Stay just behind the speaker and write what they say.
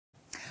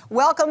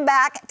Welcome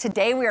back.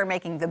 Today we are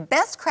making the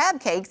best crab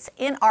cakes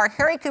in our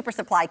Harry Cooper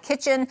Supply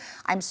kitchen.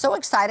 I'm so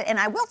excited, and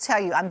I will tell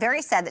you, I'm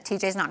very sad that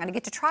TJ's not going to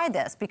get to try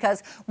this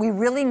because we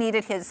really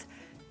needed his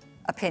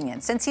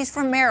opinion. Since he's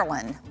from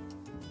Maryland,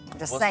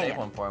 just saying. We'll save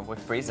one for him. We'll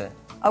freeze it.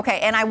 Okay,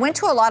 and I went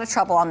to a lot of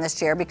trouble on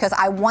this year because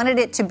I wanted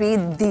it to be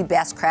the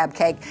best crab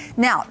cake.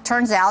 Now,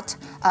 turns out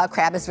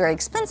crab is very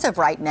expensive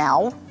right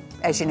now,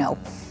 as you know.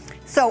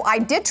 So I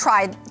did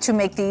try to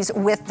make these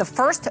with the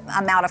first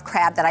amount of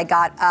crab that I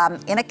got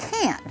in a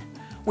can,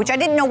 which I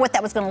didn't know what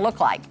that was going to look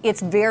like.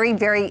 It's very,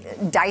 very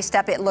diced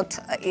up. It looked,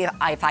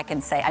 if I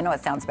can say, I know it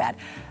sounds bad.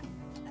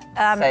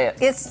 Say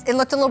it. It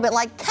looked a little bit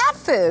like cat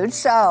food,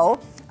 so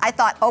I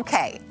thought,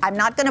 okay, I'm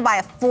not going to buy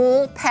a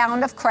full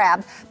pound of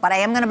crab, but I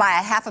am going to buy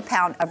a half a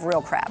pound of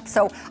real crab.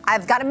 So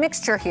I've got a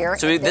mixture here.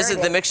 So this is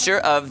the mixture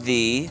of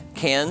the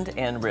canned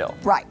and real.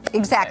 Right,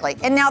 exactly.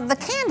 Okay. And now the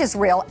canned is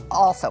real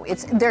also.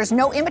 There's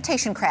no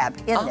imitation crab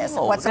in this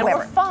whatsoever. Then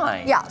we're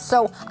fine. Yeah,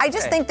 so I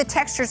just think the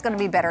texture is going to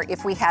be better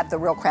if we have the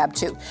real crab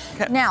too.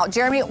 Okay. Now,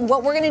 Jeremy,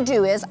 what we're going to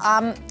do is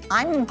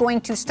I'm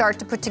going to start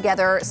to put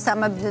together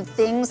some of the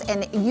things,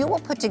 and you will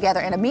put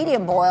together in a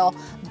medium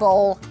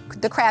bowl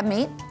the crab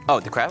meat. Oh,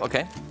 the crab,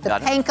 okay. The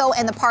panko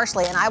and the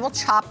parsley, and I will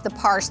chop the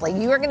parsley.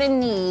 You are gonna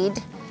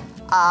need,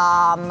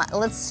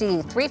 let's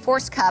see,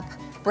 3/4 cup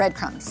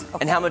breadcrumbs. Okay.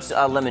 And how much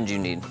lemon do you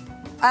need?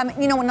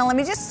 You know, now let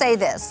me just say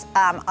this.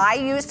 I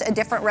used a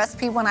different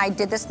recipe when I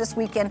did this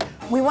weekend.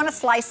 We wanna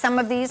slice some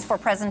of these for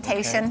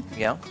presentation.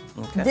 Okay. Yeah,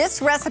 okay.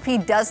 This recipe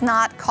does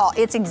not call,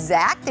 it's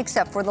exact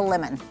except for the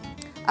lemon.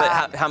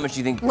 But how much do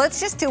you think? Let's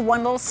just do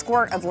one little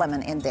squirt of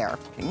lemon in there.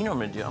 Okay, you know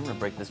what I'm gonna do? I'm gonna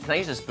break this. Can I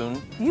use a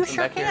spoon? You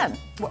sure can.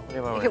 What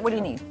do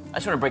you need? I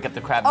just want to break up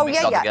the crab and mix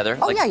it all together.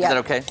 Oh, yeah. Is that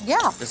okay? Yeah.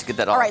 Let's get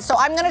that all. All right, so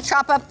I'm gonna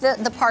chop up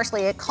the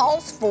parsley. It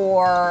calls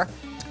for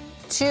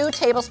 2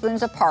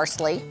 tablespoons of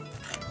parsley.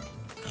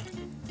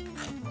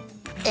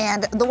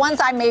 And the ones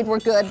I made were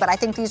good, but I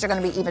think these are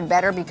gonna be even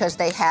better because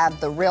they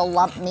have the real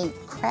lump meat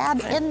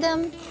crab in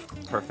them.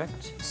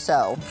 Perfect.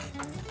 So.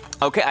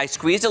 Okay, I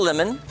squeezed a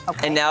lemon,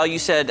 and now you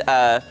said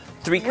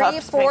 3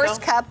 cups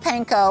 3/4 cup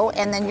panko,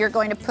 and then you're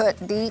going to put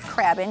the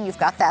crab in. You've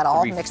got that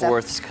all mixed up.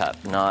 3/4 cup,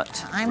 not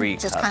 3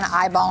 cups. I'm just kind of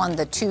eyeballing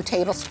the 2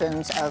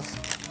 tablespoons of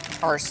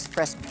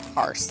fresh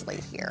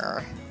parsley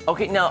here.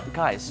 Okay, now,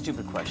 guys,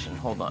 stupid question.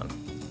 Hold on.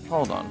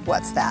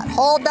 What's that?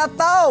 Hold the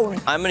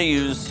phone. I'm gonna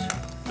use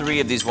 3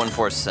 of these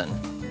 1/4 then.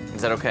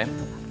 Is that okay?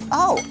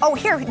 Oh,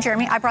 here,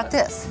 Jeremy, I brought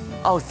this.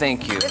 Oh,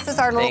 thank you. This is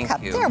our little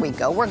cup. There we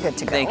go. We're good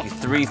to go. Thank you.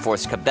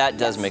 3/4 cup. That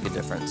does make a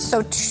difference.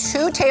 So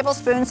 2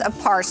 tablespoons of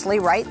parsley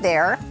right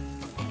there.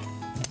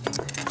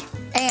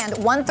 And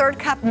 1/3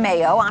 cup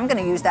mayo. I'm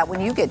going to use that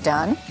when you get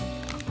done.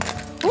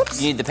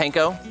 Oops. You need the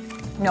panko?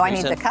 No, I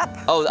need the cup.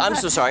 Oh, I'm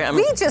so sorry.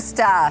 We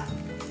just,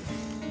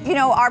 you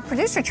know, our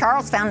producer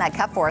Charles found that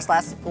cup for us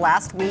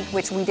last week,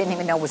 which we didn't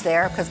even know was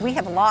there because we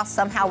have lost,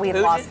 somehow we have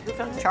lost. Who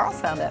found it? Charles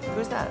found it.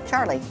 Who's that?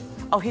 Charlie.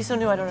 Oh, he's so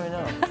new, I don't even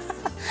know.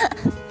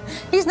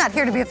 He's not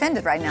here to be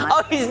offended right now.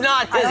 Oh, he's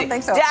not, is he? I don't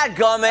think so.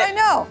 Dadgummit. I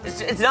know.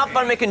 It's not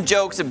fun making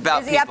jokes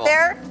about people. Is he up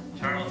there?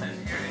 Charles is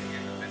here to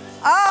get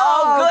offended.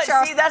 Oh, good.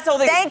 Charles. See, that's the whole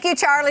thing. Thank you,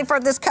 Charlie, for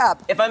this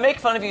cup. If I make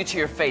fun of you to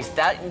your face,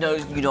 that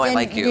you know I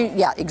like you.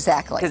 Yeah,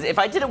 exactly. Because if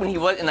I did it when he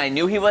was, and I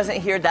knew he wasn't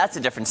here, that's a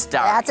different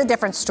story. That's a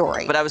different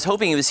story. But I was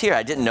hoping he was here.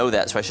 I didn't know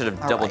that, so I should have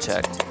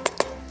double-checked.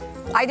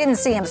 I didn't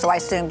see him, so I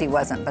assumed he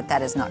wasn't, but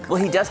that is not correct.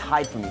 Well, he does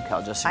hide from you,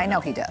 Cal, just so I you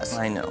know he does.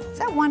 I know. Is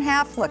that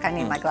 1/2? Look, I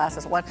need my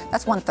glasses.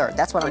 That's 1/3.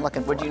 That's what I'm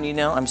looking for. What do you need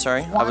now? I'm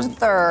sorry.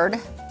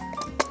 1/3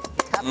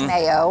 cup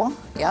mayo.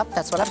 Yep,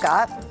 that's what I've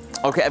got.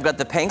 Okay, I've got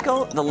the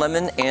panko, the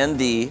lemon, and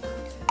the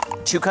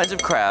 2 kinds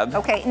of crab.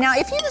 Okay, now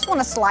if you just want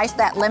to slice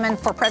that lemon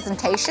for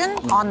presentation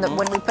on the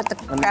when we put the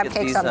crab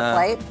cakes on the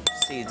plate.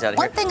 Seeds out of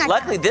here.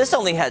 Luckily, this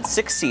only had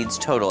 6 seeds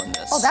total in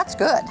this. Oh, that's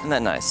good. Isn't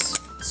that nice?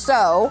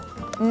 So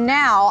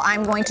now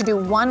I'm going to do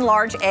 1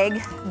 large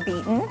egg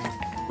beaten.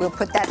 We'll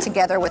put that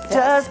together with this.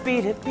 Just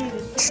beat it, beat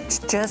it.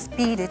 Just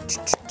beat it.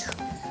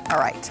 All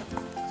right.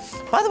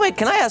 By the way,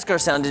 can I ask our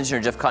sound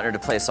engineer, Jeff Cotner, to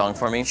play a song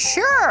for me?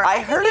 Sure.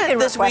 I heard it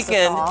this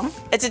weekend.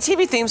 It's a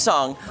TV theme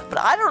song, but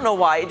I don't know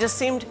why. It just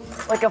seemed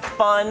like a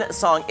fun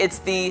song. It's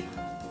the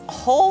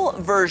whole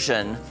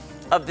version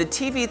of the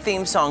TV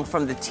theme song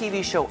from the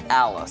TV show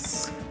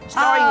Alice,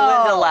 starring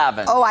Linda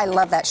Lavin. Oh, I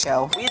love that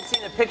show. We had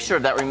seen a picture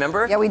of that,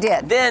 remember? Yeah, we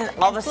did. Then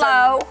all of a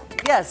sudden,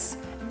 yes,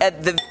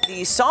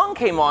 the song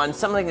came on,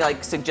 something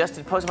like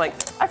suggested post. I'm like,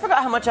 I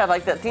forgot how much I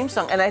like that theme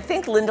song, and I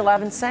think Linda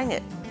Lavin sang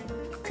it.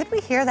 Could we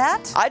hear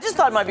that? I just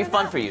thought it might be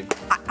fun for you.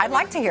 I'd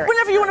like to hear it.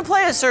 Whenever you want to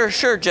play it, sir,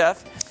 sure,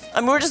 Jeff. I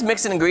mean, we're just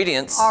mixing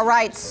ingredients. All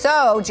right,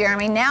 so,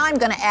 Jeremy, now I'm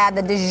going to add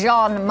the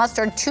Dijon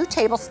mustard, 2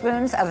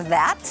 tablespoons of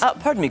that.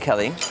 Pardon me,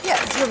 Kelly.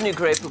 Yes. Do you have any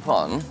Grey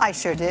Poupon? I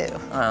sure do.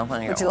 Oh,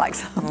 thank you. Would you like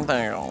some?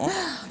 Thank you.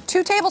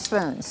 2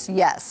 tablespoons,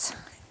 yes.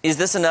 Is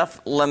this enough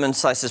lemon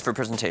slices for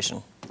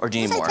presentation? Or do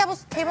you need more?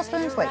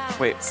 Tablespoons?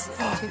 Wait.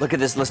 Look at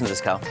this. Listen to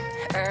this, Kyle.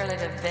 Early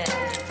to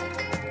bed.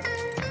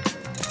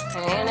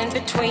 And in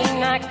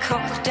between I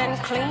cooked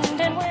and cleaned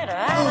and went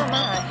out of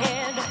my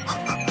head.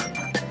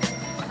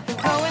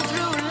 Going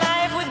through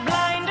life with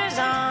blinders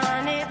on.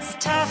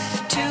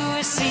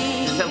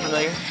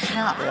 familiar?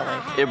 Not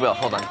really. It will.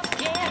 Hold on.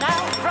 Get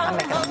out from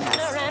making a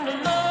mess. under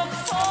and look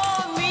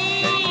for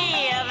me.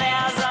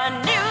 There's a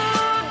new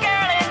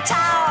girl in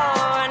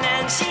town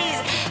and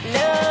she's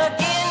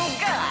looking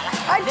good.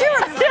 I do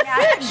remember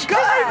that. It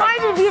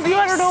reminds me of you.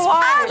 I don't know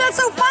why. Oh, that's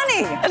so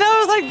funny. And I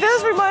was like,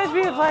 this reminds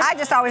me of like. I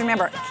just always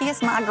remember,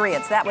 Kiss my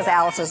grits. That was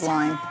Alice's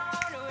line.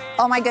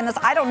 Oh my goodness,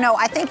 I don't know.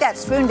 I think that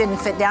spoon didn't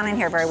fit down in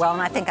here very well,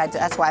 and I think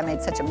that's why I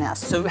made such a mess.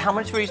 So how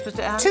much were you supposed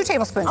to add? 2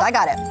 tablespoons, I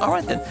got it. All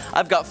right then.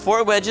 I've got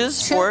 4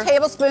 wedges. 2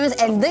 tablespoons,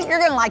 and you're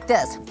gonna like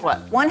this.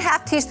 What?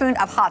 1/2 teaspoon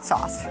of hot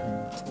sauce.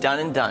 Done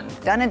and done.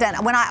 Done and done.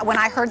 When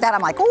I heard that,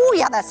 I'm like, oh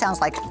yeah, that sounds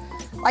like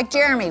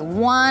Jeremy.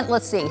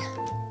 Let's see,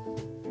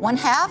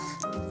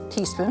 1/2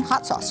 teaspoon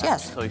hot sauce.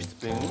 Yes. Toy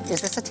spoon.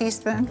 Is this a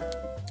teaspoon?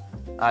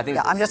 I think.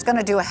 Yeah, I'm just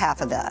gonna do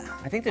 1/2 of that.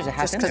 I think there's a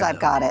half. Just in because there. I've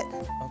got it.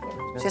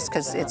 Okay. Just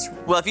because it's.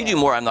 Well, if you do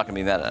more, I'm not gonna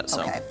be mad at it.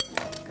 So. Okay.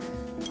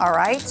 All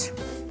right.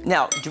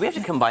 Now, do we have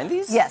to combine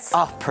these? Yes.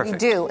 Oh,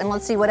 perfect. We do. And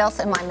let's see, what else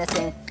am I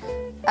missing?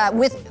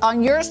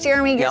 On yours,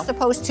 Jeremy, you're Yeah.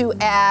 supposed to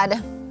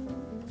add.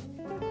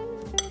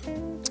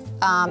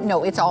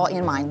 No, it's all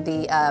in mine.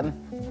 The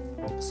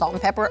salt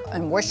and pepper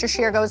and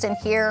Worcestershire goes in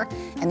here,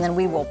 and then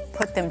we will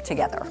put them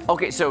together.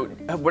 Okay, so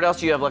what else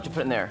do you have left to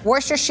put in there?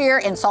 Worcestershire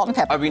and salt and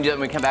pepper. Are we gonna do that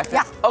when we come back?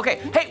 Yeah. Okay.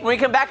 Hey, when we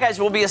come back, guys,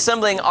 we'll be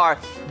assembling our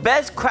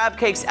best crab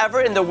cakes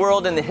ever in the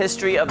world in the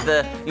history of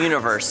the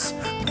universe.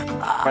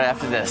 Right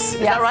after this.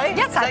 Is that right?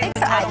 Yes, I think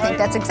so. I think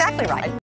that's exactly right.